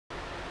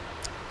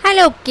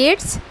Hello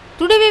kids,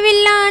 today we will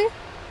learn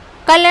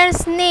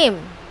colors name.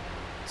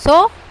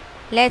 So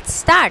let's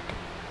start.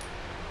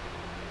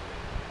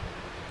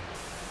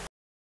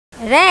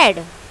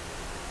 Red,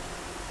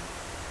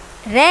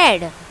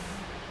 red.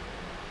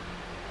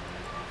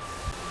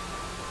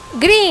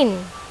 Green,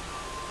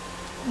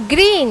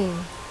 green.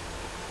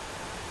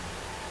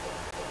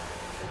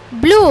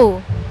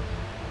 Blue,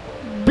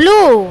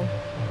 blue.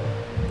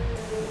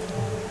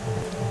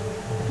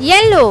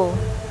 Yellow,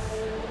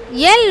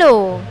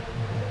 yellow.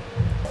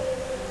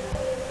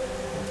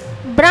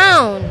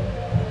 Brown,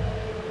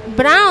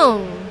 brown.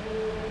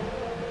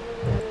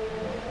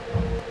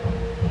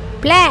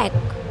 Black,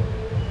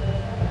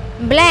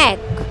 black.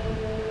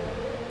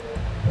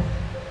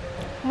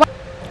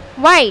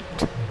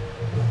 White,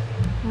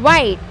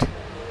 white.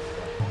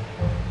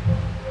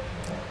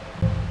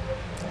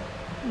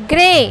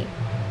 Gray,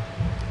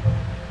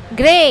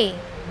 gray.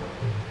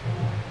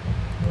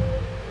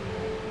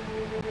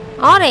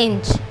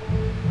 Orange,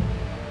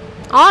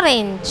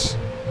 orange.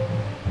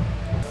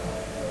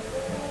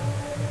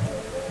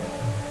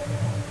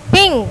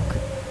 Pink,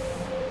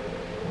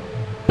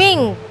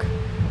 pink.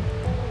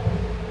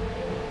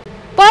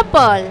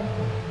 Purple,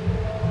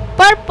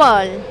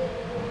 purple.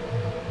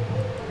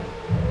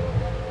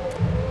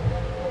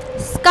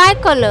 Sky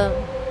color,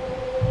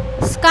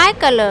 sky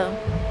color.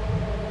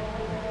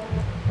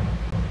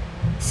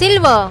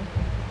 Silver,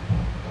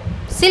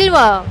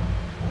 silver.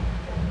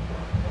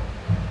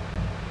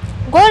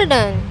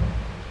 Golden,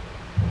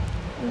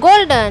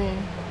 golden.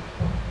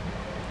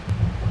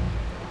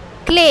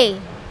 Clay,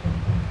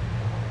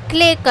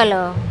 clay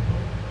color.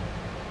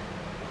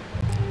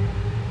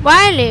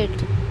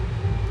 Violet,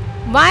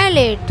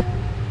 violet.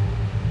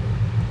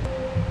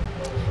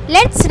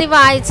 Let's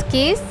revise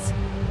kids.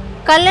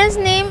 Colors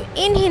name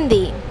in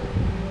Hindi.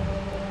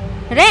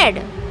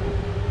 Red,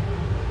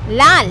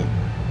 lal.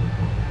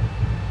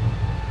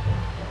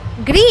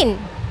 Green,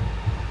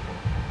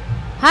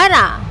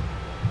 hara.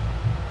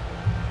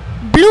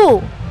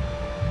 Blue,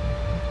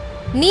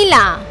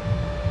 Neela.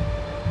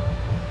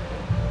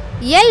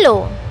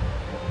 Yellow,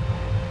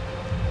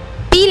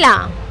 पीला.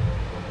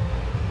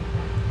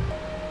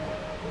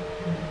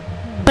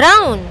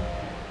 Brown,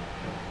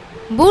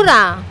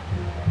 भूरा.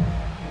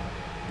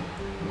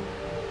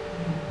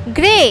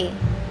 Gray,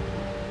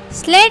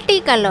 slaty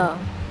color.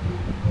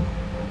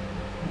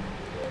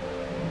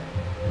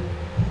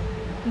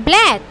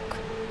 Black,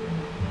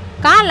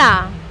 काला.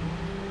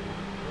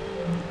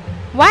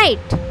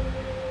 White,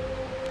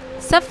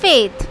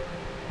 सफ़ेद.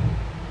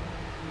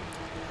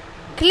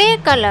 Clay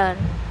colour,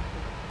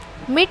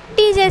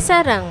 मिट्टी जैसा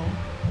रंग.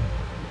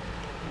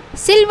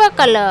 Silver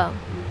colour,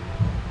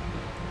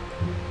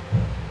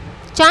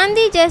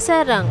 चांदी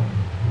जैसा रंग.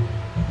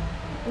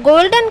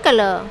 गोल्डन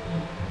कलर,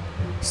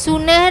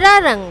 सुनहरा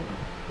रंग.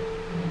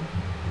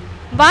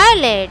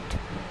 वायलेट,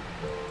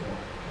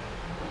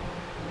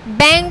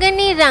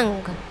 बैंगनी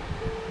रंग.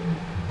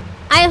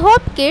 I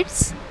hope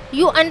kids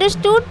you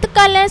understood the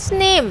colors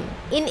name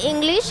in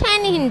English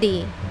and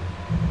Hindi.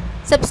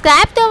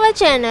 Subscribe to our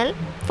channel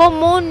for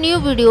more new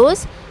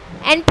videos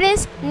and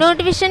press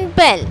notification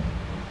bell.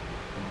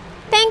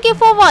 Thank you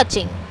for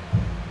watching.